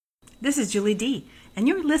This is Julie D., and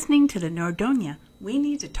you're listening to the Nordonia We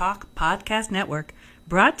Need to Talk podcast network,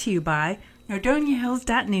 brought to you by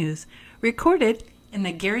NordoniaHills.news, recorded in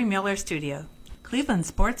the Gary Miller studio. Cleveland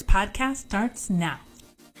Sports Podcast starts now.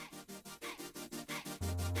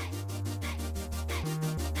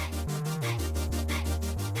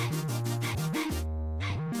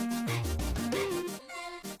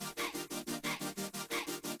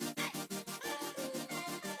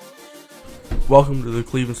 Welcome to the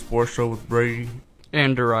Cleveland-Sports-Show with Brady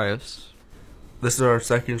and Darayus. This is our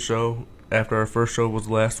second show after our first show was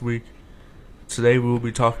last week. Today we will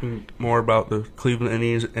be talking more about the Cleveland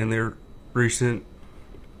Indians and their recent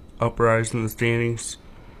uprise in the standings.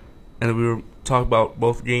 And we will talk about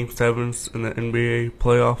both Game 7s in the NBA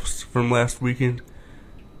playoffs from last weekend.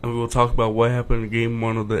 And we will talk about what happened in Game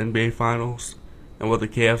 1 of the NBA Finals and what the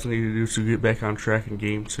Cavs need to do to get back on track in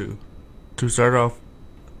Game 2. To start off,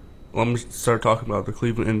 let me start talking about the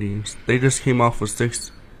Cleveland Indians. They just came off a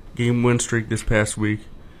 6-game win streak this past week,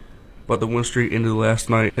 but the win streak ended last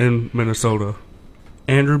night in Minnesota.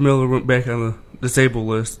 Andrew Miller went back on the disabled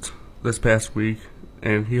list this past week,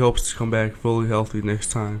 and he hopes to come back fully healthy next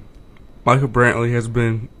time. Michael Brantley has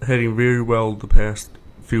been heading very well the past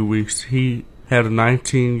few weeks. He had a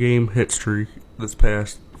 19-game hit streak this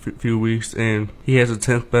past few weeks, and he has the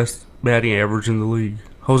 10th best batting average in the league.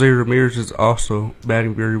 Jose Ramirez is also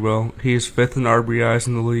batting very well. He is 5th in RBIs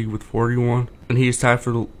in the league with 41, and he is tied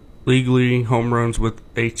for the league-leading home runs with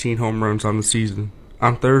 18 home runs on the season.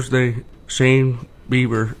 On Thursday, Shane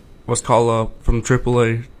Bieber was called up from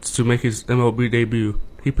AAA to make his MLB debut.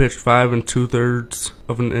 He pitched 5 2/3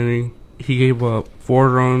 of an inning. He gave up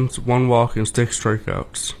 4 runs, 1 walk, and 6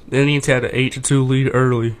 strikeouts. The Indians had an 8-2 lead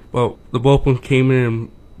early, but the bullpen came in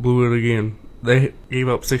and blew it again. They gave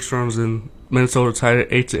up 6 runs and Minnesota tied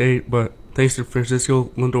it 8-8, but thanks to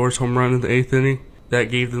Francisco Lindor's home run in the 8th inning,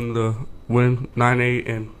 that gave them the win 9-8,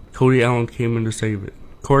 and Cody Allen came in to save it.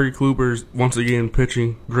 Corey Kluber is once again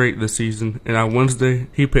pitching great this season, and on Wednesday,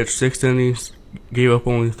 he pitched 6 innings, gave up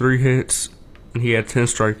only 3 hits, and he had 10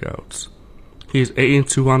 strikeouts. He is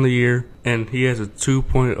 8-2 on the year, and he has a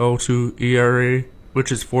 2.02 ERA,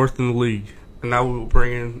 which is 4th in the league. And now we will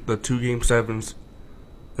bring in the 2 Game 7s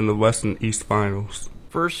in the West and East Finals.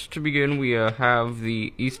 First, to begin, we have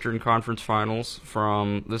the Eastern Conference Finals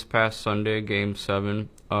from this past Sunday, Game 7.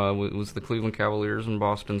 It was the Cleveland Cavaliers and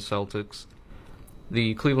Boston Celtics.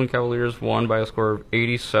 The Cleveland Cavaliers won by a score of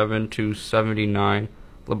 87-79.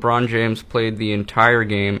 LeBron James played the entire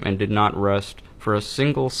game and did not rest for a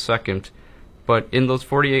single second. But in those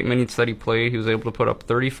 48 minutes that he played, he was able to put up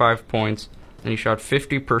 35 points, and he shot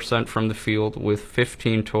 50% from the field with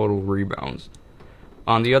 15 total rebounds.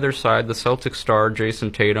 On the other side, the Celtics star, Jason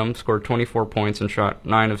Tatum, scored 24 points and shot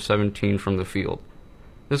 9 of 17 from the field.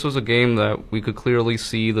 This was a game that we could clearly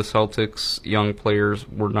see the Celtics' young players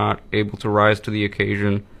were not able to rise to the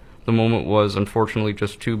occasion. The moment was unfortunately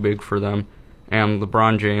just too big for them, and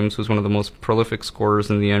LeBron James, who's one of the most prolific scorers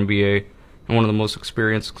in the NBA and one of the most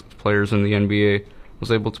experienced players in the NBA,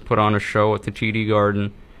 was able to put on a show at the TD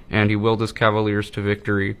Garden, and he willed his Cavaliers to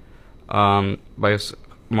victory by a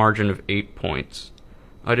margin of 8 points.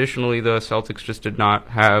 Additionally, the Celtics just did not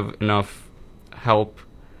have enough help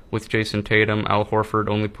with Jason Tatum. Al Horford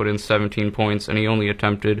only put in 17 points, and he only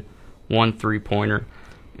attempted 1 3-pointer.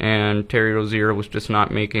 And Terry Rozier was just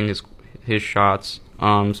not making his shots.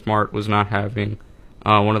 Smart was not having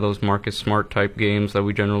one of those Marcus Smart-type games that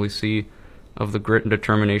we generally see of the grit and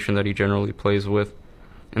determination that he generally plays with.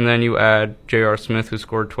 And then you add J.R. Smith, who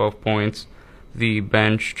scored 12 points. The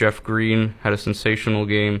bench, Jeff Green, had a sensational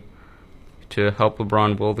game to help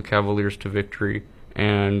LeBron will the Cavaliers to victory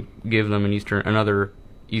and give them another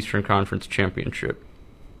Eastern Conference championship.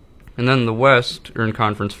 And then the Western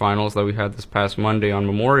Conference Finals that we had this past Monday on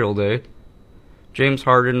Memorial Day, James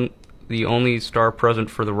Harden, the only star present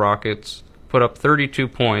for the Rockets, put up 32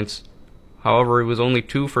 points. However, he was only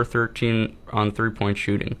 2 for 13 on 3-point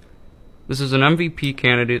shooting. This is an MVP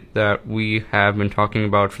candidate that we have been talking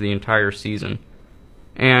about for the entire season.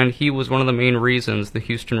 And he was one of the main reasons the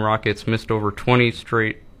Houston Rockets missed over 20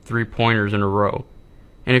 straight 3-pointers in a row.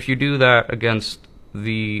 And if you do that against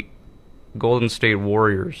the Golden State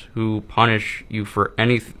Warriors, who punish you for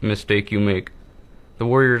any mistake you make, the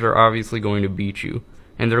Warriors are obviously going to beat you,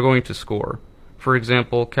 and they're going to score. For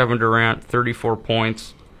example, Kevin Durant, 34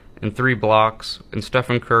 points and 3 blocks, and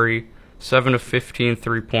Stephen Curry, 7 of 15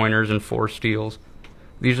 3-pointers and 4 steals.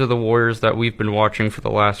 These are the Warriors that we've been watching for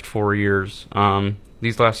the last 4 years.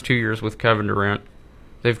 These last 2 years with Kevin Durant,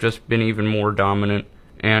 they've just been even more dominant,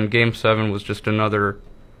 and Game 7 was just another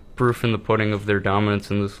proof in the pudding of their dominance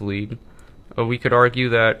in this league. We could argue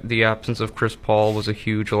that the absence of Chris Paul was a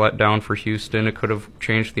huge letdown for Houston. It could have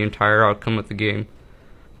changed the entire outcome of the game.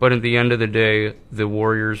 But at the end of the day, the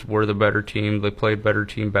Warriors were the better team. They played better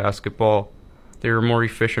team basketball. They were more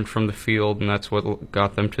efficient from the field, and that's what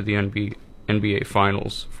got them to the NBA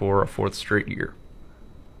Finals for a fourth straight year.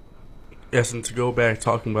 Yes, and to go back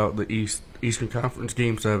talking about the Eastern Conference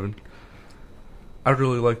Game 7, I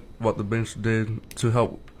really like what the bench did to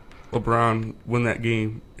help LeBron win that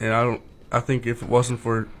game. And I think if it wasn't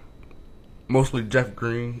for mostly Jeff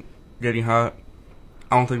Green getting hot,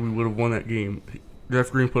 I don't think we would have won that game. Jeff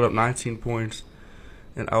Green put up 19 points,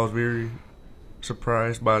 and I was very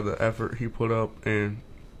surprised by the effort he put up and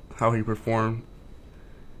how he performed.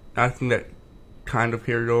 I think that kind of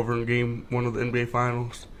carried over in Game 1 of the NBA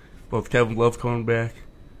Finals. But with Kevin Love coming back,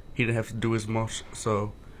 he didn't have to do as much,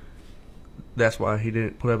 so that's why he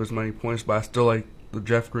didn't put up as many points. But I still like the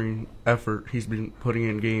Jeff Green effort he's been putting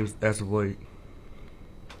in games as of late.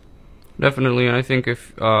 Definitely, and I think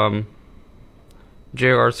if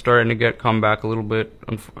JR's starting to get come back a little bit,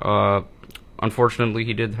 unfortunately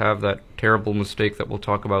he did have that terrible mistake that we'll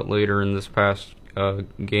talk about later in this past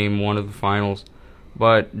Game 1 of the Finals.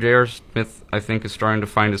 But J.R. Smith, I think, is starting to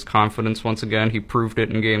find his confidence once again. He proved it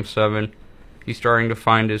in Game 7. He's starting to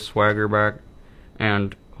find his swagger back,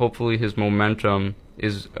 and hopefully his momentum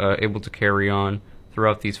is able to carry on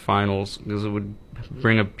throughout these finals, because it would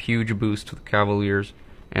bring a huge boost to the Cavaliers,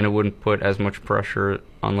 and it wouldn't put as much pressure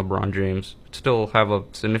on LeBron James. It'd still have a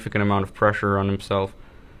significant amount of pressure on himself,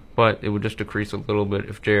 but it would just decrease a little bit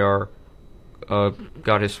if J.R.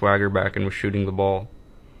 got his swagger back and was shooting the ball.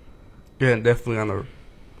 Yeah, and definitely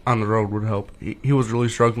on the road would help. He was really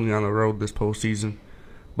struggling on the road this postseason,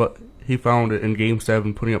 but he found it in Game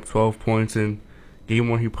 7, putting up 12 points. In Game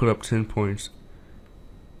 1, he put up 10 points.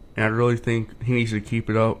 And I really think he needs to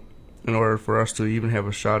keep it up in order for us to even have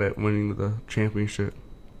a shot at winning the championship.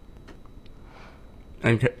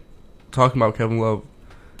 And talking about Kevin Love,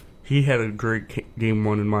 he had a great Game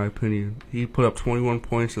 1 in my opinion. He put up 21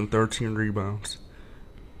 points and 13 rebounds.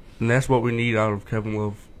 And that's what we need out of Kevin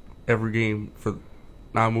Love every game for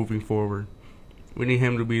now moving forward. We need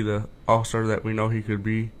him to be the all-star that we know he could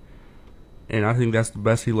be. And I think that's the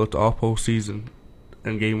best he looked all postseason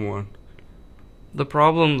in Game 1. The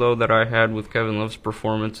problem, though, that I had with Kevin Love's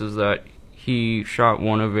performance is that he shot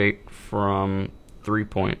 1 of 8 from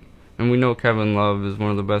three-point. And we know Kevin Love is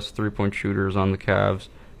one of the best three-point shooters on the Cavs,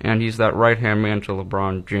 and he's that right-hand man to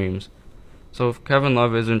LeBron James. So if Kevin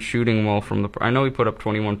Love isn't shooting well from I know he put up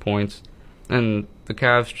 21 points, and the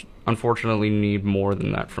Cavs unfortunately need more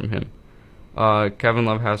than that from him. Kevin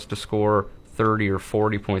Love has to score 30 or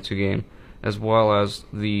 40 points a game, as well as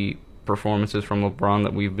the performances from LeBron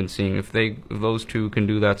that we've been seeing. If those two can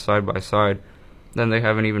do that side by side, then they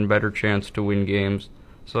have an even better chance to win games.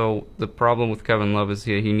 So the problem with Kevin Love is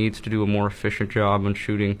he needs to do a more efficient job on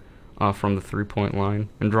shooting from the three-point line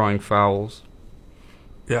and drawing fouls.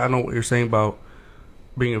 Yeah, I know what you're saying about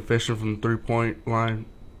being efficient from the three-point line,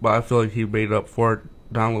 but I feel like he made up for it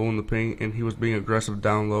down low in the paint, and he was being aggressive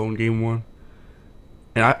down low in Game 1.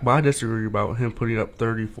 But I disagree about him putting up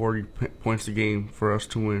 30, 40 points a game for us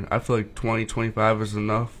to win. I feel like 20, 25 is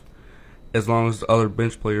enough as long as the other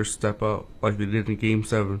bench players step up like they did in Game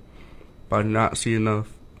 7. But I did not see enough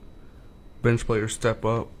bench players step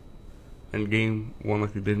up in Game 1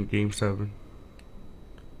 like they did in Game 7.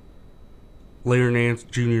 Larry Nance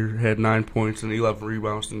Jr. had 9 points and 11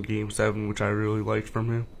 rebounds in Game 7, which I really liked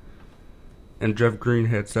from him. And Jeff Green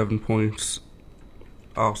had 7 points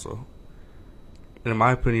also. And in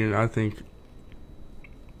my opinion, I think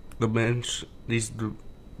the bench needs to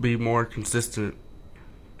be more consistent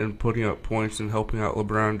in putting up points and helping out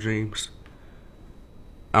LeBron James.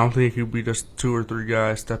 I don't think it could be just 2 or 3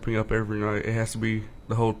 guys stepping up every night. It has to be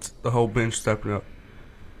the whole bench stepping up.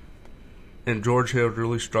 And George Hill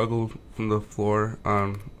really struggled from the floor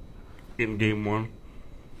in Game 1.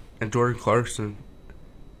 And Jordan Clarkson,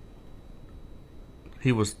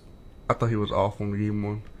 I thought he was awful in Game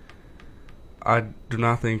 1. I do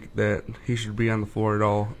not think that he should be on the floor at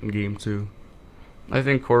all in Game 2. I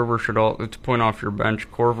think Korver should to point off your bench,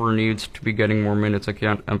 Korver needs to be getting more minutes. I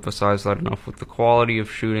can't emphasize that enough with the quality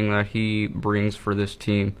of shooting that he brings for this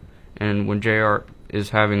team. And when JR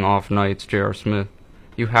is having off nights, J.R. Smith,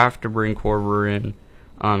 you have to bring Korver in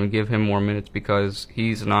and give him more minutes, because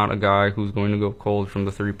he's not a guy who's going to go cold from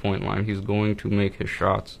the three-point line. He's going to make his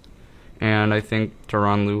shots. And I think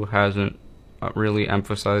Tyronn Lue hasn't really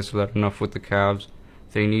emphasized that enough with the Cavs.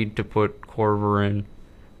 They need to put Korver in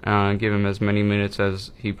and give him as many minutes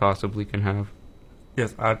as he possibly can have.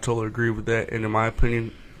 Yes, I totally agree with that. And in my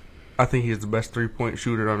opinion, I think he's the best three-point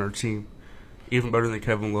shooter on our team, even better than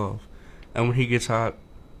Kevin Love. And when he gets hot,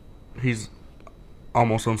 he's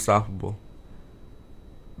almost unstoppable.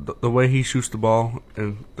 The way he shoots the ball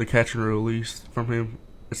and the catch and release from him,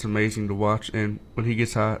 it's amazing to watch. And when he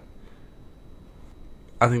gets hot,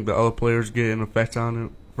 I think the other players get an effect on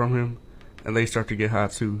it from him, and they start to get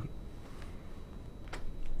hot too.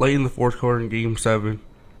 Late in the fourth quarter in Game 7,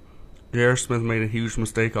 Darayus Smith made a huge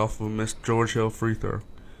mistake off of a missed George Hill free throw.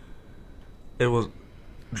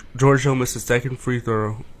 George Hill missed his second free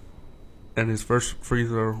throw, and his first free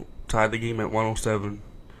throw tied the game at 107.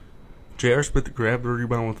 Darayus Smith grabbed the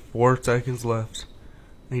rebound with 4 seconds left,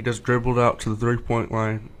 and he just dribbled out to the three-point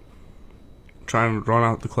line, trying to run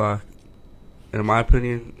out the clock. And in my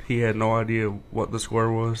opinion, he had no idea what the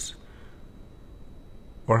score was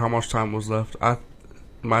or how much time was left.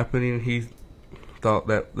 In my opinion, he thought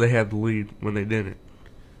that they had the lead when they didn't.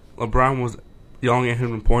 LeBron was yelling at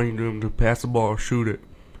him and pointing to him to pass the ball or shoot it,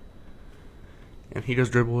 and he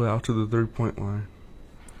just dribbled out to the three-point line.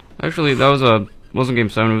 Actually, that wasn't Game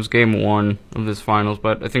 7, it was Game 1 of this finals,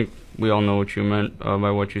 but I think we all know what you meant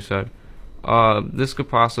by what you said. This could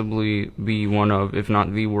possibly be one of, if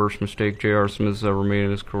not the worst mistake J.R. Smith's ever made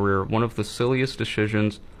in his career. One of the silliest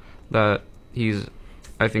decisions that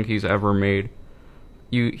I think he's ever made.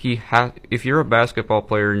 If you're a basketball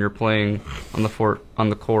player and you're playing on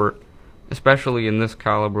the court, especially in this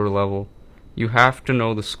caliber level, you have to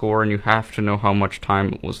know the score and you have to know how much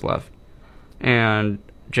time was left. And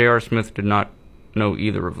J.R. Smith did not know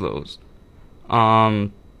either of those.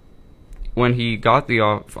 When he got the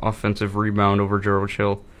offensive rebound over George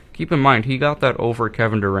Hill, keep in mind he got that over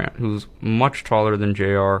Kevin Durant, who's much taller than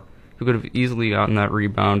J.R., who could have easily gotten that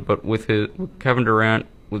rebound, but with Kevin Durant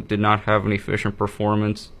did not have an efficient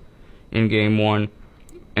performance in Game 1,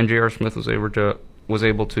 and J.R. Smith was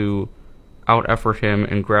able to out-effort him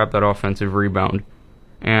and grab that offensive rebound.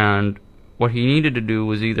 And what he needed to do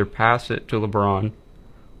was either pass it to LeBron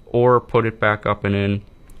or put it back up and in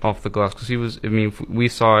off the glass, because we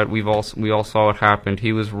saw it, we all saw it happen.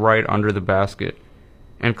 He was right under the basket,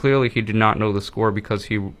 and clearly he did not know the score because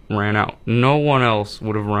he ran out. No one else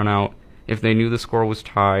would have run out if they knew the score was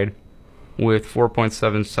tied with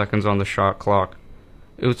 4.7 seconds on the shot clock.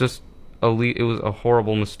 It was just it was a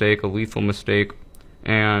horrible mistake, a lethal mistake,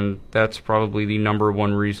 and that's probably the number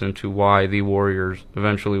one reason to why the Warriors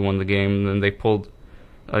eventually won the game. And then they pulled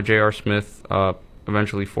J.R. Smith,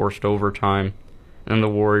 eventually forced overtime, and the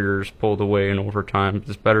Warriors pulled away in overtime.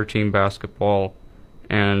 It's better team basketball,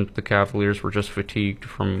 and the Cavaliers were just fatigued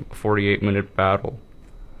from a 48-minute battle.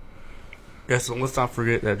 Yes, and let's not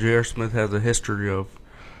forget that J.R. Smith has a history of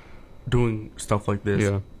doing stuff like this.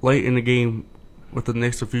 Yeah. Late in the game with the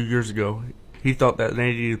Knicks a few years ago, he thought that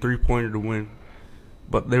they needed a three-pointer to win,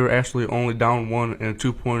 but they were actually only down one, and a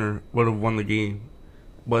two-pointer would have won the game.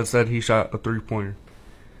 But instead, he shot a three-pointer.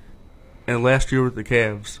 And last year with the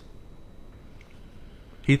Cavs,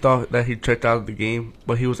 he thought that he checked out of the game,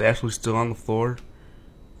 but he was actually still on the floor,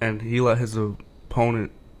 and he let his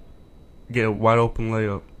opponent get a wide-open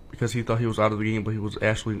layup because he thought he was out of the game, but he was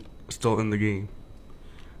actually still in the game.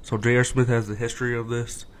 So J.R. Smith has the history of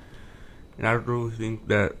this, and I really think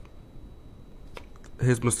that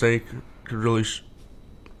his mistake could really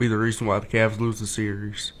be the reason why the Cavs lose the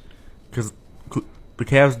series, because the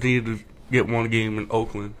Cavs needed to get one game in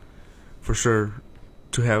Oakland for sure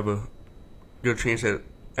to have a good chance at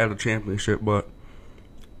a championship,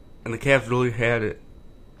 and the Cavs really had it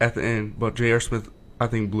at the end, but J.R. Smith, I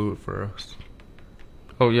think, blew it for us.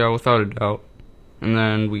 Oh yeah, without a doubt. And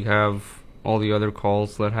then we have all the other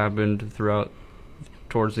calls that happened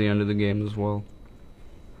towards the end of the game as well.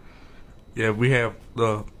 Yeah, we have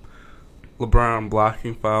the LeBron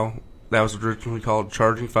blocking foul that was originally called a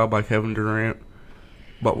charging foul by Kevin Durant,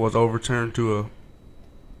 but was overturned to a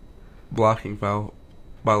blocking foul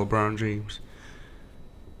by LeBron James.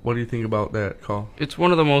 What do you think about that call? It's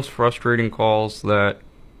one of the most frustrating calls that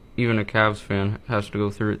even a Cavs fan has to go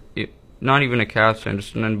through. Not even a Cavs fan,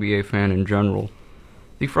 just an NBA fan in general.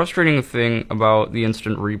 The frustrating thing about the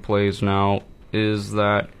instant replays now is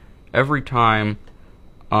that every time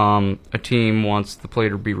a team wants the play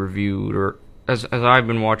to be reviewed, or as I've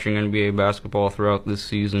been watching NBA basketball throughout this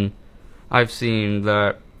season, I've seen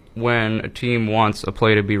that when a team wants a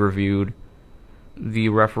play to be reviewed, the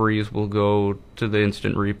referees will go to the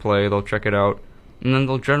instant replay, they'll check it out, and then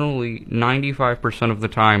they'll generally, 95% of the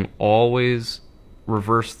time, always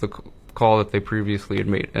reverse the call that they previously had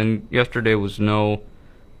made. And yesterday was no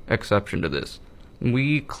exception to this.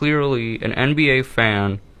 We clearly, an NBA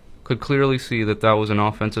fan, could clearly see that that was an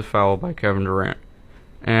offensive foul by Kevin Durant.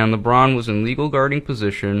 And LeBron was in legal guarding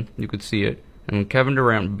position, you could see it, and when Kevin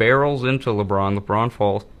Durant barrels into LeBron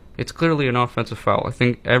falls, It's clearly an offensive foul. I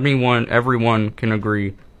think everyone can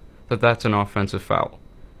agree that that's an offensive foul.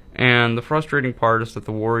 And the frustrating part is that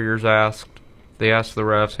the Warriors asked the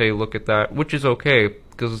refs, hey, look at that, which is okay,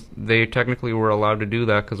 because they technically were allowed to do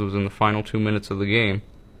that because it was in the final 2 minutes of the game.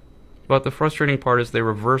 But the frustrating part is they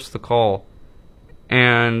reversed the call,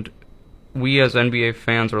 and we as NBA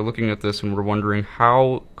fans are looking at this and we're wondering,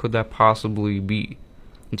 how could that possibly be?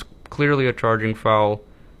 It's clearly a charging foul.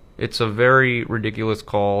 It's a very ridiculous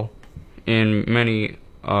call in many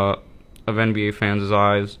of NBA fans'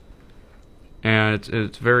 eyes, and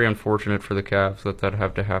it's very unfortunate for the Cavs that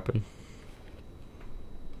have to happen.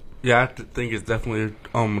 Yeah, I think it's definitely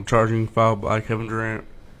a charging foul by Kevin Durant,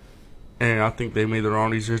 and I think they made the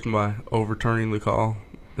wrong decision by overturning the call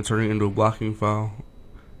and turning it into a blocking foul.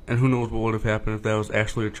 And who knows what would have happened if that was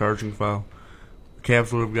actually a charging foul. The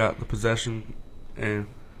Cavs would have got the possession, and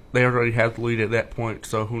they already had the lead at that point,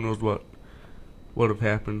 so who knows what would have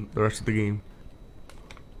happened the rest of the game.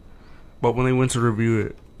 But when they went to review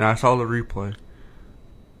it, and I saw the replay,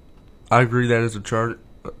 I agree that is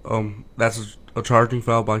that's a charging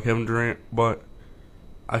foul by Kevin Durant, but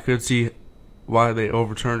I could see why they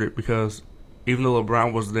overturned it, because even though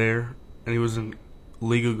LeBron was there and he was in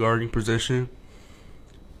legal guarding position,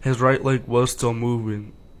 his right leg was still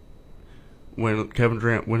moving when Kevin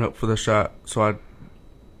Durant went up for the shot. So I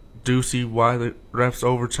do see why the refs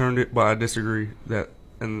overturned it, but I disagree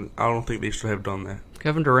and I don't think they should have done that.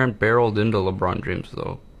 Kevin Durant barreled into LeBron James,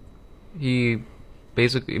 though. He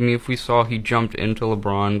basically, if we saw, he jumped into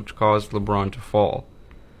LeBron, which caused LeBron to fall.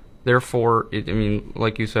 Therefore,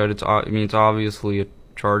 like you said, it's obviously a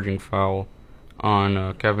charging foul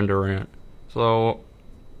on Kevin Durant. So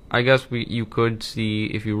I guess you could see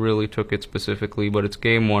if you really took it specifically, but it's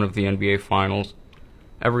game 1 of the NBA Finals.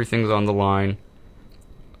 Everything's on the line.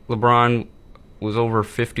 LeBron was over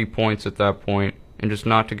 50 points at that point, and just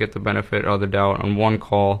not to get the benefit of the doubt on one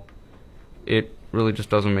call, it really just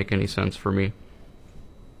doesn't make any sense for me.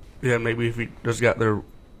 Yeah, maybe if he just got there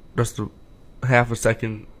just a half a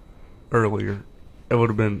second earlier, it would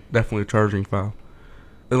have been definitely a charging foul.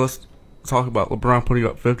 And let's talk about LeBron putting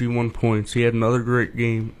up 51 points. He had another great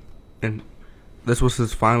game, and this was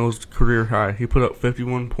his finals career high. He put up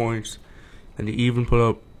 51 points, and he even put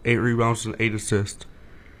up 8 rebounds and 8 assists.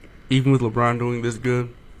 Even with LeBron doing this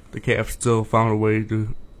good, the Cavs still found a way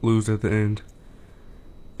to lose at the end.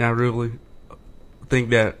 And I really think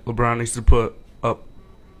that LeBron needs to put up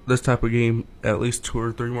this type of game at least 2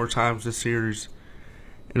 or 3 more times this series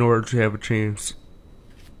in order to have a chance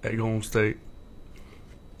at Golden State.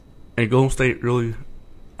 And Golden State really,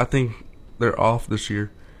 I think they're off this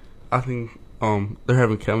year. I think they're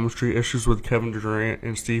having chemistry issues with Kevin Durant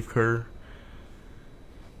and Steve Kerr.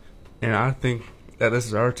 And I think that this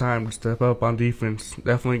is our time to step up on defense.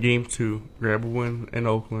 Definitely game 2, grab a win in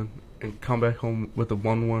Oakland, and come back home with a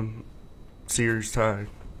 1-1 series tie.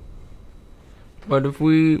 But if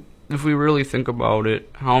we really think about it,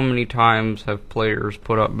 how many times have players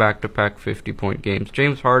put up back-to-back 50-point games?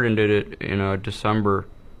 James Harden did it in December,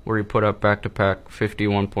 where he put up back-to-back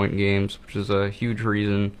 51-point games, which is a huge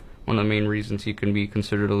reason, one of the main reasons he can be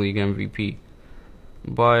considered a league MVP.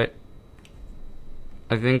 But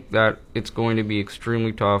I think that it's going to be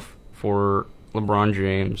extremely tough for LeBron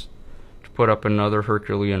James to put up another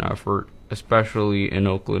Herculean effort, especially in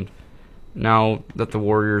Oakland. Now that the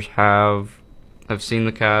Warriors have seen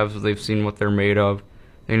the Cavs, they've seen what they're made of,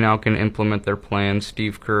 they now can implement their plans.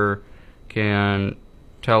 Steve Kerr can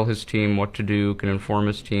tell his team what to do, can inform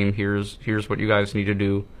his team, here's what you guys need to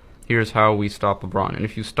do, here's how we stop LeBron. And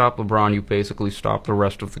if you stop LeBron, you basically stop the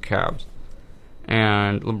rest of the Cavs.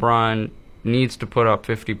 And LeBron needs to put up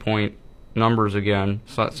 50-point numbers again,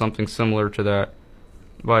 something similar to that.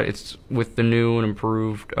 But it's with the new and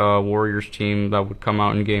improved Warriors team that would come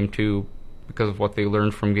out in Game 2 because of what they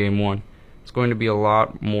learned from Game 1. It's going to be a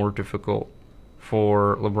lot more difficult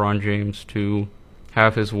for LeBron James to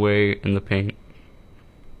have his way in the paint.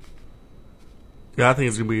 Yeah, I think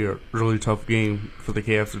it's going to be a really tough game for the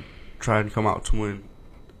Cavs to try and come out to win.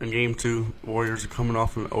 In Game 2, Warriors are coming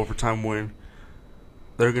off an overtime win.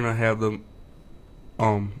 They're going to have the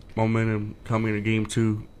momentum coming in Game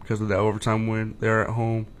 2 because of that overtime win. They're at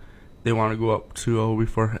home. They want to go up 2-0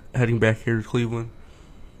 before heading back here to Cleveland.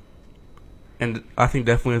 And I think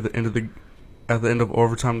definitely at the end of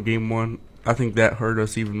overtime Game 1, I think that hurt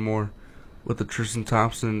us even more with the Tristan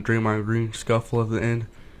Thompson and Draymond Green scuffle at the end.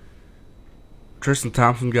 Tristan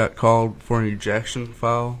Thompson got called for an ejection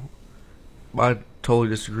foul. I totally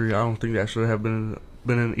disagree. I don't think that should have been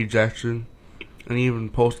an ejection. And even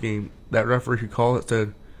post-game, that referee who called it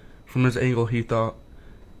said from his angle he thought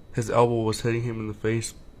his elbow was hitting him in the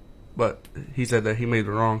face, but he said that he made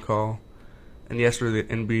the wrong call. And yesterday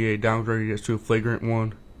the NBA downgraded it to a flagrant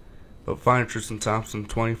one, but fined Tristan Thompson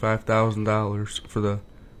 $25,000 for the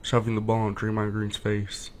shoving the ball in Draymond Green's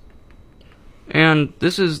face. And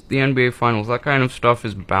this is the NBA Finals. That kind of stuff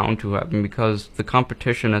is bound to happen because the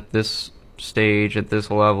competition at this stage, at this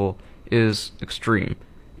level, is extreme.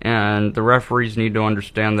 And the referees need to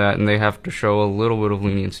understand that, and they have to show a little bit of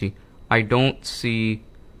leniency. I don't see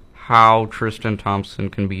how Tristan Thompson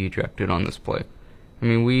can be ejected on this play.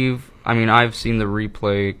 I've seen the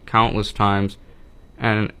replay countless times,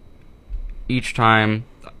 and each time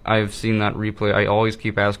I've seen that replay, I always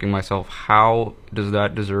keep asking myself, how does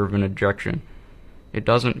that deserve an ejection? It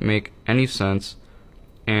doesn't make any sense,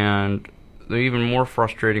 and the even more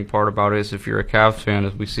frustrating part about it is if you're a Cavs fan,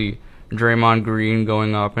 as we see Draymond Green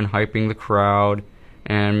going up and hyping the crowd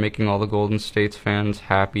and making all the Golden State fans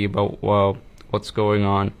happy about what's going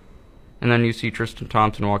on. And then you see Tristan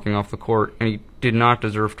Thompson walking off the court, and he did not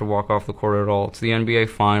deserve to walk off the court at all. It's the NBA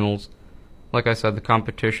Finals. Like I said, the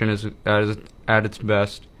competition is at its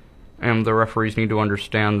best, and the referees need to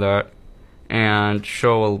understand that and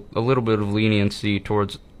show a little bit of leniency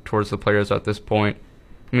towards the players at this point.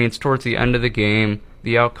 It's towards the end of the game.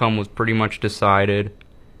 The outcome was pretty much decided.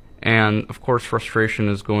 And, of course, frustration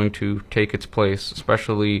is going to take its place,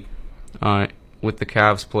 especially with the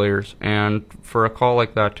Cavs players. And for a call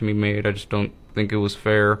like that to be made, I just don't think it was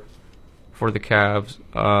fair for the Cavs.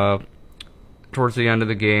 Towards the end of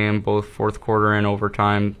the game, both fourth quarter and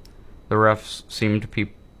overtime, the refs seemed to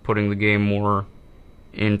be putting the game more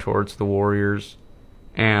in towards the Warriors.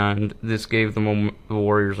 And this gave the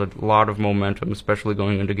Warriors a lot of momentum, especially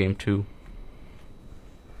going into Game 2.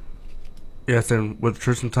 Yes, and with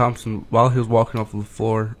Tristan Thompson, while he was walking off the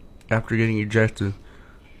floor after getting ejected,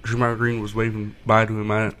 Draymond Green was waving bye to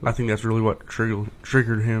him. I think that's really what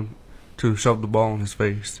triggered him to shove the ball in his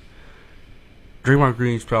face. Draymond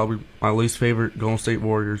Green is probably my least favorite Golden State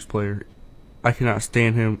Warriors player. I cannot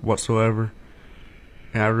stand him whatsoever,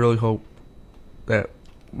 and I really hope that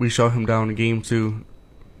we shut him down in Game 2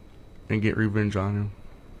 and get revenge on him.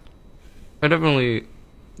 I definitely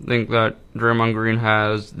think that Draymond Green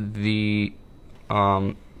has the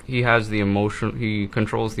emotion. He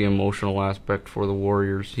controls the emotional aspect for the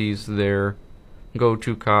Warriors. He's their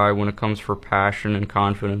go-to guy when it comes for passion and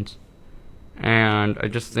confidence. And I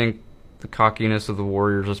just think the cockiness of the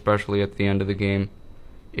Warriors, especially at the end of the game,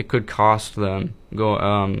 it could cost them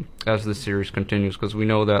as the series continues, because we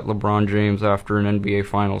know that LeBron James, after an NBA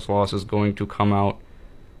Finals loss, is going to come out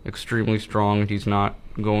extremely strong. He's not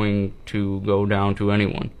going to go down to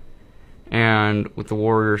anyone. And with the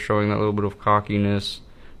Warriors showing that little bit of cockiness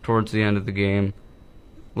towards the end of the game,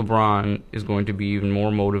 LeBron is going to be even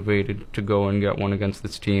more motivated to go and get one against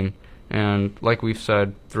this team. And like we've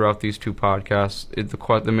said throughout these two podcasts,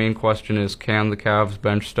 the main question is, can the Cavs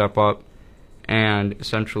bench step up and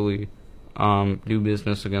essentially do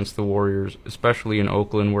business against the Warriors, especially in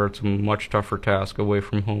Oakland, where it's a much tougher task away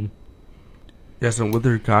from home. Yes, and with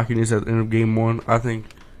their cockiness at the end of Game 1, I think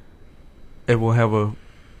it will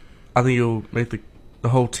make the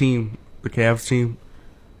whole team, the Cavs team,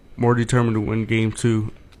 more determined to win Game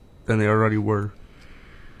 2 than they already were.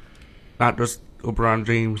 Not just LeBron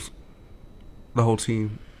James, the whole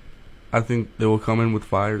team. I think they will come in with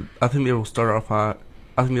fire. I think they will start off hot.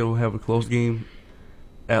 I think they will have a close game,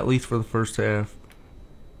 at least for the first half.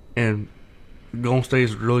 And Golden State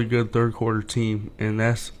is a really good third quarter team, and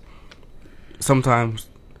that's sometimes,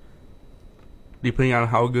 depending on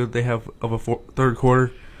how good they have of a third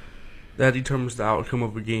quarter, that determines the outcome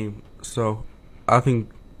of a game. So I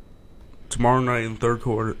think tomorrow night in the third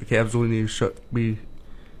quarter, the Cavs really need to be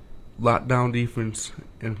locked down defense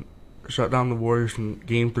and shut down the Warriors in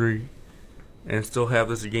Game 3 and still have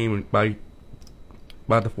this game by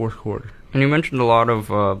the fourth quarter. And you mentioned a lot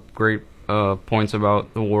of great points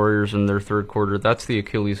about the Warriors in their third quarter. That's the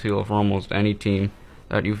Achilles heel for almost any team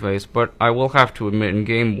that you face. But I will have to admit, in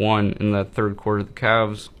Game 1, in that third quarter, the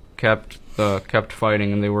Cavs kept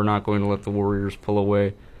fighting, and they were not going to let the Warriors pull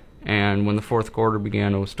away. And when the fourth quarter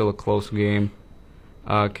began, it was still a close game.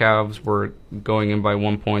 Cavs were going in by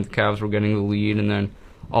 1 point. The Cavs were getting the lead, and then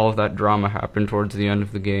all of that drama happened towards the end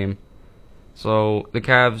of the game. So the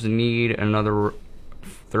Cavs need another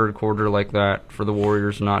third quarter like that for the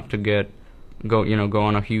Warriors not to go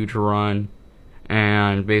on a huge run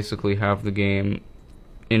and basically have the game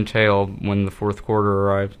entailed when the fourth quarter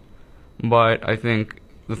arrives. But I think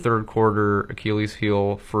the third quarter Achilles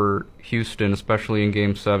heel for Houston, especially in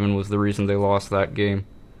Game 7, was the reason they lost that game.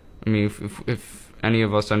 I mean, if any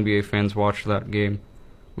of us NBA fans watched that game,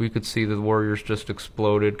 we could see the Warriors just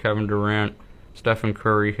exploded. Kevin Durant, Stephen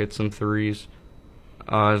Curry hit some threes.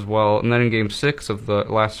 as well. And then in Game 6 of the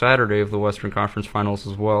last Saturday of the Western Conference Finals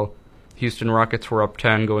as well, Houston Rockets were up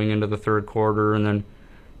 10 going into the third quarter and then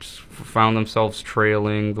just found themselves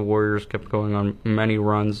trailing. The Warriors kept going on many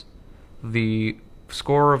runs. The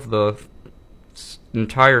score of the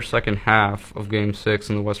entire second half of Game 6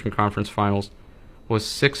 in the Western Conference Finals was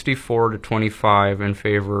 64-25 in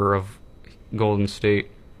favor of Golden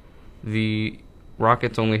State. The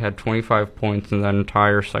Rockets only had 25 points in that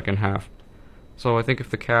entire second half. So I think if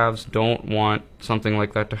the Cavs don't want something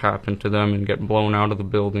like that to happen to them and get blown out of the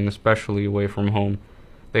building, especially away from home,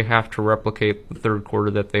 they have to replicate the third quarter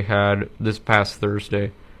that they had this past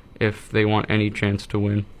Thursday if they want any chance to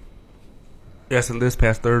win. Yes, and this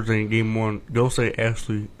past Thursday in Game 1, Golden State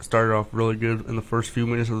actually started off really good in the first few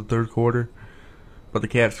minutes of the third quarter, but the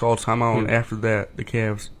Cavs called timeout, and after that, the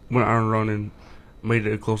Cavs went on a run and made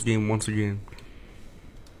it a close game once again.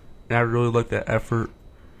 And I really like that effort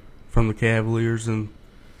from the Cavaliers and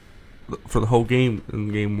for the whole game in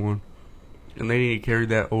Game 1, and they need to carry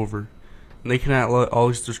that over. And they cannot let all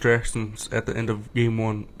these distractions at the end of Game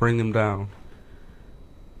 1 bring them down.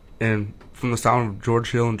 And from the sound of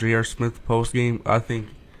George Hill and J.R. Smith post-game, I think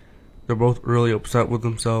they're both really upset with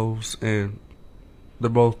themselves, and they're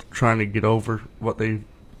both trying to get over what they've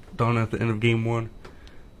done at the end of Game 1.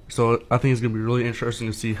 So I think it's going to be really interesting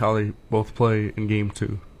to see how they both play in Game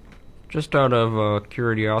 2. Just out of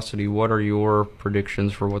curiosity, what are your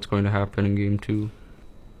predictions for what's going to happen in Game 2?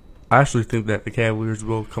 I actually think that the Cavaliers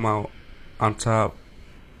will come out on top.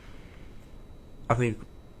 I think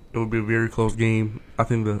it would be a very close game. I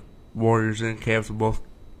think the Warriors and Cavs will both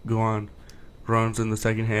go on runs in the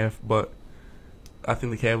second half, but I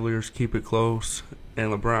think the Cavaliers keep it close,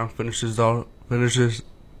 and LeBron finishes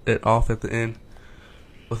it off at the end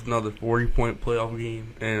with another 40-point playoff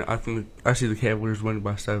game, and I see the Cavaliers winning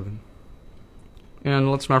by 7.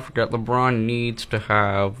 And let's not forget, LeBron needs to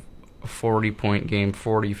have a 40-point game,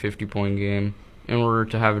 50-point game, in order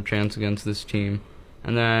to have a chance against this team.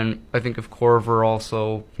 And then I think if Korver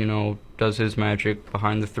also, does his magic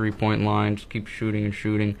behind the three-point line, just keeps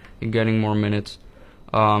shooting and getting more minutes.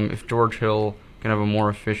 If George Hill can have a more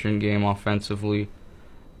efficient game offensively,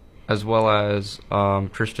 as well as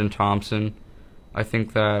Tristan Thompson, I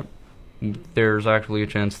think that there's actually a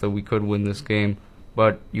chance that we could win this game.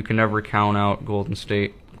 But you can never count out Golden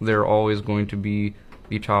State. They're always going to be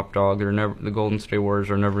the top dog. The Golden State Warriors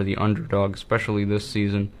are never the underdog, especially this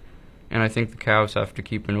season. And I think the Cavs have to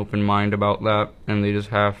keep an open mind about that, and they just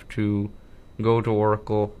have to go to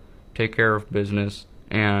Oracle, take care of business,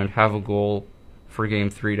 and have a goal for Game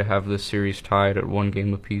 3 to have this series tied at 1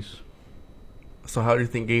 game apiece. So how do you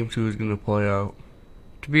think Game 2 is going to play out?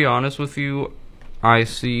 To be honest with you, I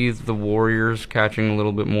see the Warriors catching a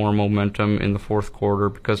little bit more momentum in the fourth quarter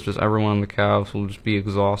because just everyone on the Cavs will just be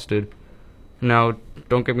exhausted. Now,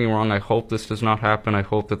 don't get me wrong, I hope this does not happen. I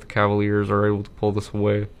hope that the Cavaliers are able to pull this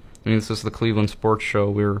away. I mean, this is the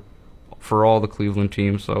Cleveland-Sports-Show. We're for all the Cleveland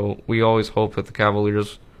teams, so we always hope that the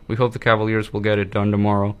Cavaliers will get it done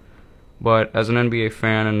tomorrow. But as an NBA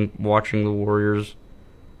fan and watching the Warriors,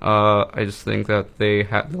 I just think that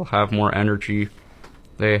they'll have more energy.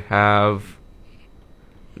 They have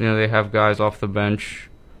guys off the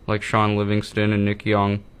bench like Sean Livingston and Nick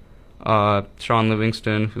Young. Sean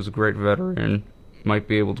Livingston, who's a great veteran, might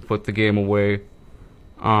be able to put the game away.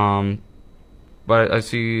 But I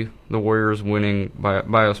see the Warriors winning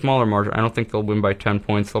by a smaller margin. I don't think they'll win by 10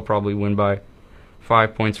 points. They'll probably win by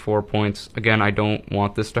 5 points, 4 points. Again, I don't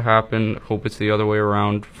want this to happen. Hope it's the other way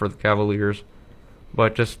around for the Cavaliers.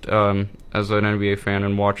 But just as an NBA fan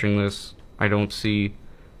and watching this, I don't see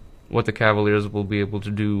what the Cavaliers will be able to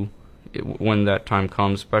do when that time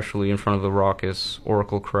comes, especially in front of the raucous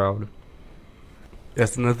Oracle crowd.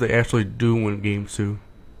 Yes, and if they actually do win Game 2,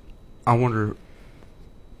 I wonder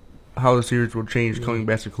how the series will change coming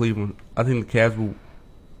back to Cleveland. I think the Cavs will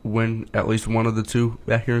win at least one of the two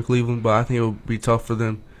back here in Cleveland, but I think it will be tough for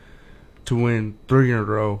them to win 3 in a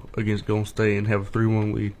row against Golden State and have a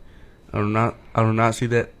 3-1 lead. I do not see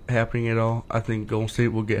that happening at all. I think Golden State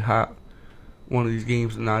will get hot one of these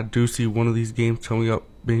games, and I do see one of these games coming up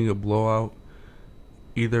being a blowout.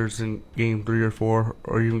 Either it's in Game 3 or 4,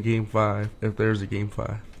 or even Game 5, if there's a Game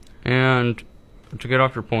 5. And to get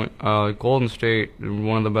off your point, Golden State,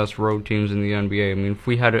 one of the best road teams in the NBA. I mean,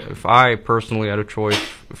 if I personally had a choice,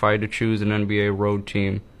 if I had to choose an NBA road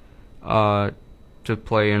team to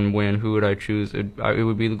play and win, who would I choose? It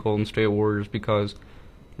would be the Golden State Warriors because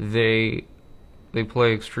they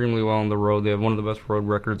play extremely well on the road. They have one of the best road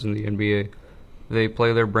records in the NBA. They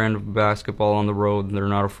play their brand of basketball on the road, and they're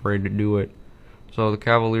not afraid to do it. So the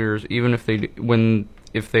Cavaliers, even if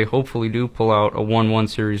they hopefully do pull out a 1-1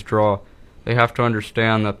 series draw, they have to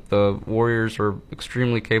understand that the Warriors are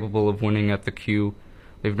extremely capable of winning at the Q.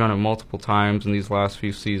 They've done it multiple times in these last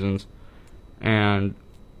few seasons, and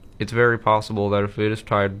it's very possible that if it is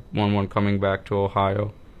tied 1-1 coming back to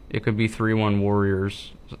Ohio, it could be 3-1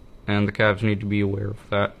 Warriors, and the Cavs need to be aware of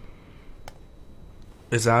that.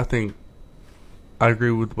 I think I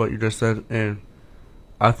agree with what you just said, and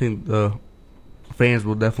I think the fans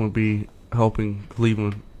will definitely be helping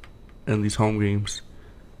Cleveland in these home games.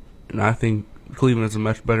 And I think Cleveland is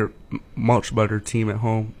a much better team at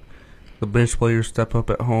home. The bench players step up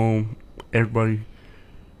at home. Everybody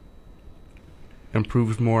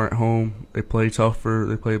improves more at home. They play tougher.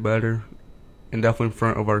 They play better. And definitely in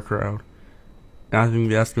front of our crowd. And I think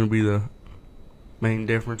that's going to be the main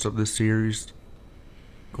difference of this series.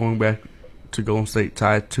 Going back to Golden State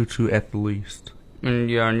tied 2-2 at the least. And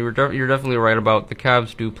yeah, and you're definitely right about the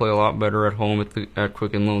Cavs do play a lot better at home at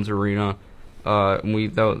Quicken Loans Arena.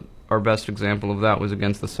 Our best example of that was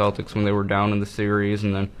against the Celtics when they were down in the series,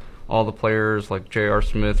 and then all the players like J.R.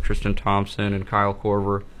 Smith, Tristan Thompson, and Kyle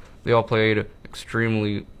Korver, they all played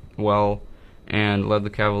extremely well and led the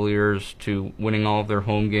Cavaliers to winning all of their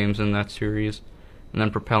home games in that series, and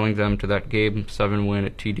then propelling them to that Game 7 win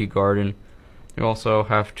at TD Garden. You also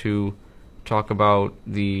have to talk about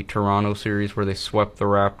the Toronto series where they swept the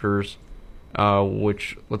Raptors,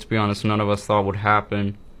 which, let's be honest, none of us thought would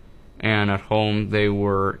happen. And at home, they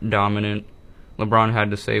were dominant. LeBron had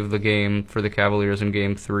to save the game for the Cavaliers in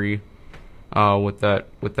Game 3 with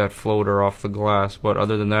that floater off the glass. But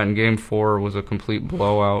other than that, in Game 4 was a complete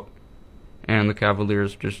blowout. And the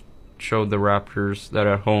Cavaliers just showed the Raptors that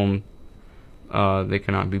at home they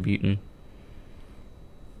cannot be beaten.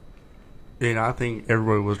 And I think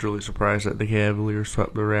everybody was really surprised that the Cavaliers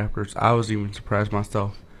swept the Raptors. I was even surprised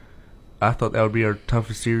myself. I thought that would be our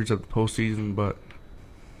toughest series of the postseason, but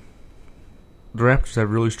the Raptors have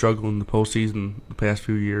really struggled in the postseason the past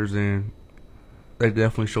few years, and they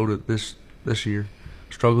definitely showed it this year.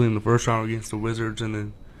 Struggling in the first round against the Wizards and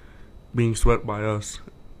then being swept by us.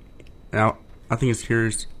 Now, I think it's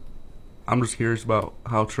curious. I'm just curious about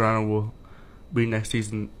how Toronto will be next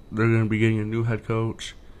season. They're going to be getting a new head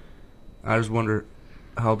coach. I just wonder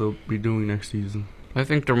how they'll be doing next season. I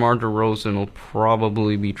think DeMar DeRozan will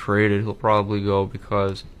probably be traded. He'll probably go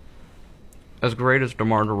because as great as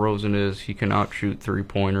DeMar DeRozan is, he cannot shoot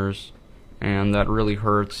three-pointers, and that really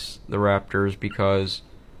hurts the Raptors because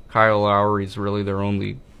Kyle Lowry is really their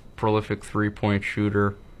only prolific three-point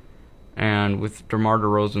shooter. And with DeMar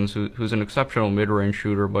DeRozan, who's an exceptional mid-range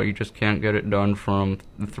shooter, but you just can't get it done from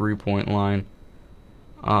the three-point line,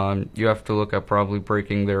 you have to look at probably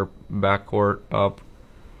breaking their backcourt up.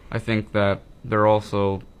 I think that they're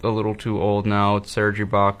also a little too old now. It's Serge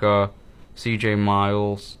Ibaka, CJ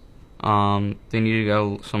Miles. They need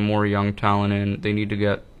to get some more young talent in. They need to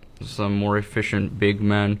get some more efficient big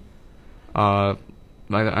men. I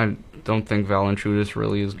don't think Valanciunas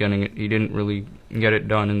really is getting it. He didn't really get it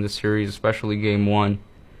done in this series, especially Game 1.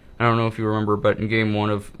 I don't know if you remember, but in Game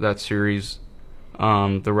 1 of that series, the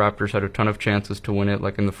Raptors had a ton of chances to win it,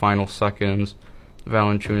 like in the final seconds.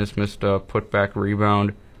 Valanciunas missed a putback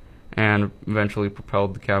rebound and eventually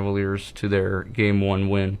propelled the Cavaliers to their Game 1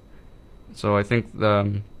 win. So I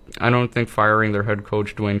don't think firing their head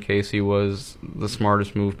coach, Dwayne Casey, was the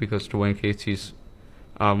smartest move because Dwayne Casey's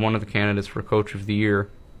one of the candidates for Coach of the Year.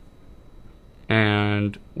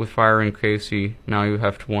 And with firing Casey, now you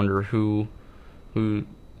have to wonder who are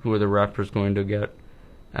the Raptors going to get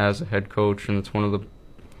as a head coach, and it's one of the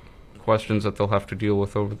questions that they'll have to deal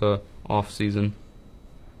with over the off-season.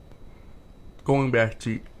 Going back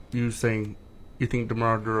to you saying you think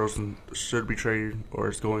DeMar DeRozan should be traded or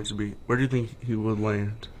is going to be, where do you think he would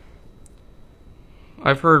land?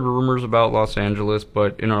 I've heard rumors about Los Angeles,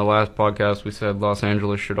 but in our last podcast we said Los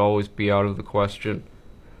Angeles should always be out of the question.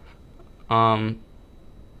 To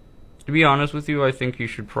be honest with you, I think he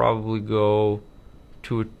should probably go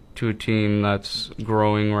to a team that's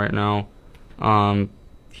growing right now.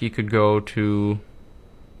 He could go to,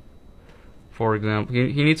 for example,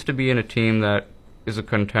 he needs to be in a team that is a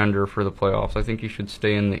contender for the playoffs. I think he should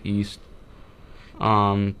stay in the East. He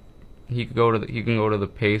can go to the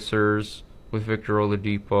Pacers with Victor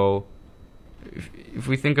Oladipo. If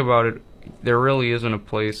we think about it, there really isn't a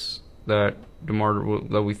place that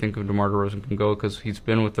we think of DeMar DeRozan can go because he's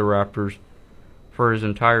been with the Raptors for his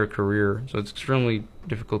entire career. So it's extremely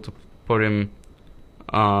difficult to put him,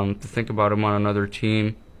 to think about him on another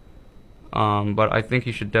team. But I think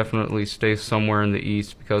he should definitely stay somewhere in the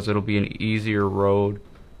East because it'll be an easier road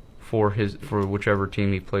for whichever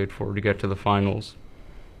team he played for to get to the finals.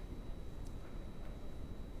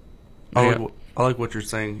 I like what you're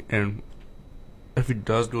saying, and if he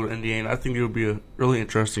does go to Indiana, I think it would be a really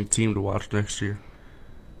interesting team to watch next year.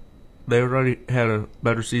 They already had a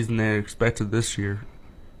better season than they expected this year,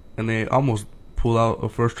 and they almost pulled out a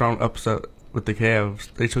first-round upset with the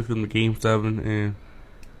Cavs. They took them to Game 7, and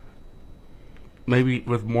maybe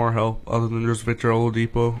with more help other than just Victor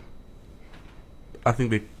Oladipo, I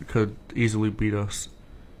think they could easily beat us.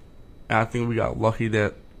 And I think we got lucky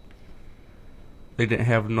that they didn't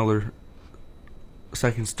have another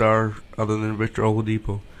second star other than Victor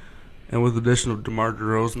Oladipo. And with the addition of DeMar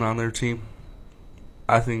DeRozan on their team,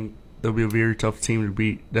 I think they'll be a very tough team to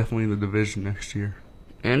beat, definitely in the division next year.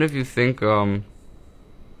 And if you think, if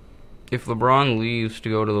LeBron leaves to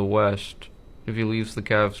go to the West, if he leaves the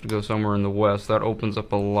Cavs to go somewhere in the West, that opens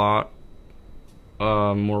up a lot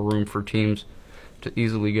more room for teams to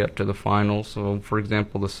easily get to the finals. So, for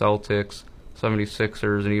example, the Celtics,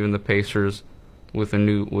 76ers, and even the Pacers with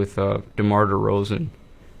DeMar DeRozan.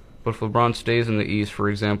 But if LeBron stays in the East, for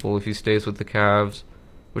example, if he stays with the Cavs,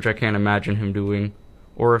 which I can't imagine him doing,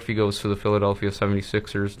 or if he goes to the Philadelphia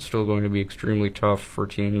 76ers, it's still going to be extremely tough for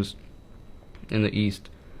teams in the East,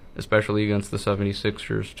 especially against the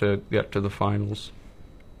 76ers, to get to the finals.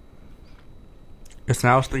 Yes,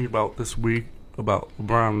 and I was thinking about this week about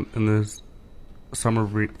LeBron and this summer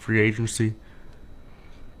free agency,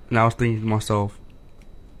 and I was thinking to myself,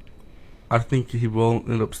 I think he will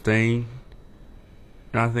end up staying,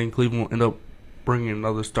 and I think Cleveland will end up bringing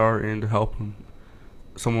another star in to help him,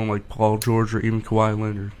 someone like Paul George or even Kawhi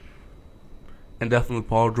Leonard. And definitely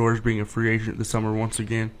Paul George being a free agent this summer once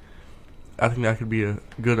again, I think that could be a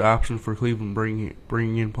good option for Cleveland,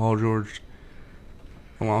 bringing in Paul George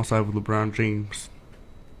alongside with LeBron James.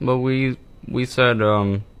 But we said,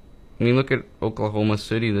 look at Oklahoma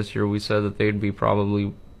City this year. We said that they'd be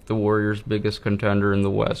probably the Warriors' biggest contender in the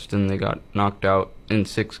West, and they got knocked out in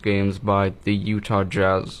 6 games by the Utah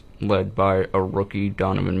Jazz, led by a rookie,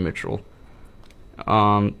 Donovan Mitchell.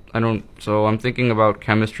 So I'm thinking about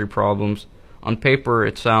chemistry problems. On paper,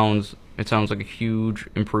 it sounds like a huge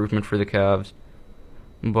improvement for the Cavs,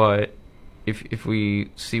 but if we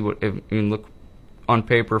see look on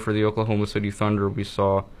paper for the Oklahoma City Thunder, we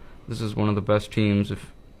saw this is one of the best teams,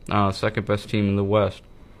 second best team in the West,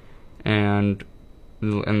 and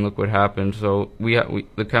look what happened. So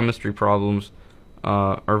the chemistry problems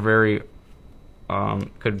are very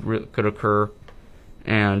could occur,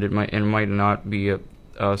 and it might not be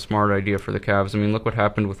a smart idea for the Cavs. Look what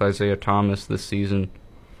happened with Isaiah Thomas this season,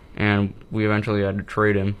 and we eventually had to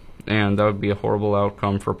trade him, and that would be a horrible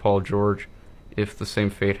outcome for Paul George if the same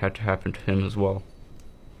fate had to happen to him as well.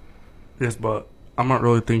 Yes, but I'm not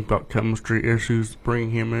really thinking about chemistry issues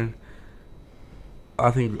bringing him in.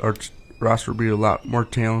 I think our roster would be a lot more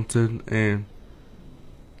talented, and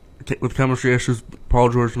with chemistry issues, Paul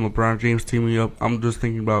George and LeBron James teaming up, I'm just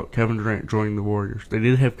thinking about Kevin Durant joining the Warriors. They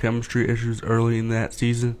did have chemistry issues early in that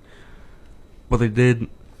season, but they did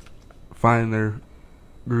find their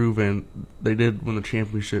groove, and they did win the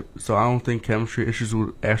championship. So I don't think chemistry issues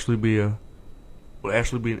would actually be an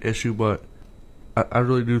issue, but I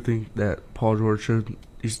really do think that Paul George should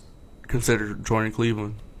consider joining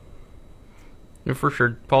Cleveland. Yeah, for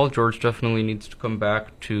sure. Paul George definitely needs to come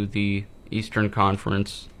back to the Eastern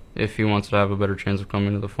Conference if he wants to have a better chance of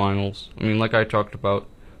coming to the finals. Like I talked about,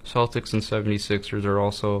 Celtics and 76ers are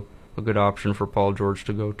also a good option for Paul George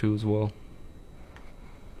to go to as well.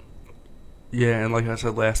 Yeah, and like I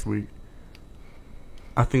said last week,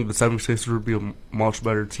 I think the 76ers would be a much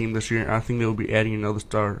better team this year, and I think they'll be adding another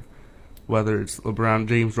star, whether it's LeBron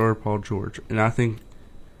James or Paul George. And I think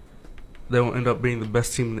they will end up being the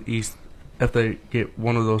best team in the East if they get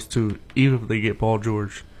one of those two, even if they get Paul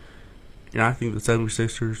George. And I think the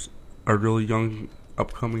 76ers are a really young,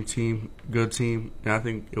 upcoming team, good team, and I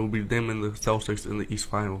think it will be them and the Celtics in the East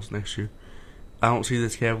Finals next year. I don't see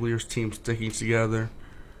this Cavaliers team sticking together.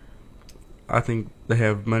 I think they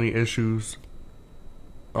have many issues.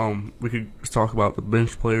 We could talk about the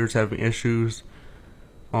bench players having issues,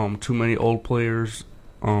 too many old players,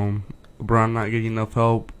 LeBron not getting enough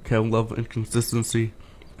help, Kevin Love inconsistency,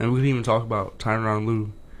 and we could even talk about Tyronn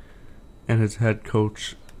Lue and his head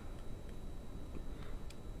coach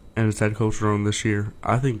room this year.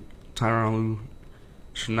 I think Tyronn Lue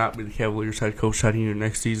should not be the Cavaliers head coach heading into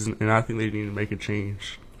next season, and I think they need to make a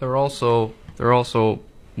change. They're also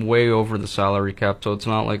way over the salary cap, so it's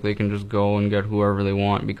not like they can just go and get whoever they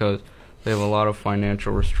want, because they have a lot of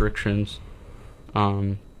financial restrictions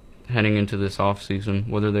heading into this offseason,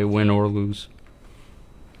 whether they win or lose.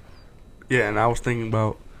 Yeah, and I was thinking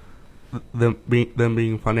about them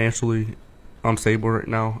being financially unstable right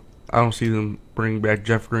now. I don't see them bringing back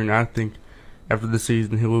Jeff Green. I think after this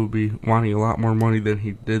season he will be wanting a lot more money than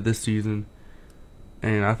he did this season.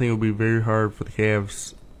 And I think it will be very hard for the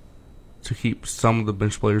Cavs to keep some of the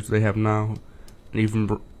bench players they have now, and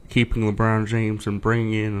even keeping LeBron James and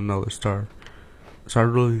bringing in another star. So I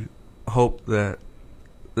really hope that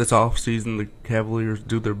this offseason the Cavaliers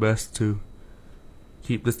do their best to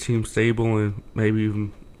keep this team stable and maybe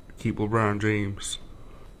even keep LeBron James.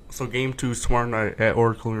 So Game 2 is tomorrow night at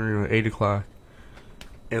Oracle Arena at 8 o'clock.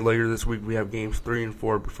 And later this week we have Games 3 and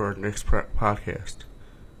 4 before our next podcast.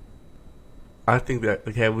 I think that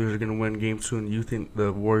the Cavaliers are going to win Game 2, and you think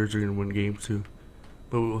the Warriors are going to win Game 2.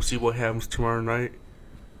 But we'll see what happens tomorrow night.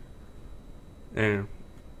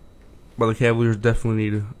 But the Cavaliers definitely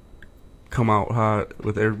need to come out hot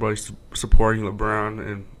with everybody supporting LeBron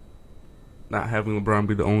and not having LeBron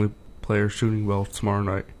be the only player shooting well tomorrow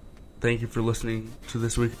night. Thank you for listening to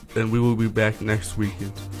this week, and we will be back next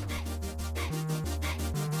weekend.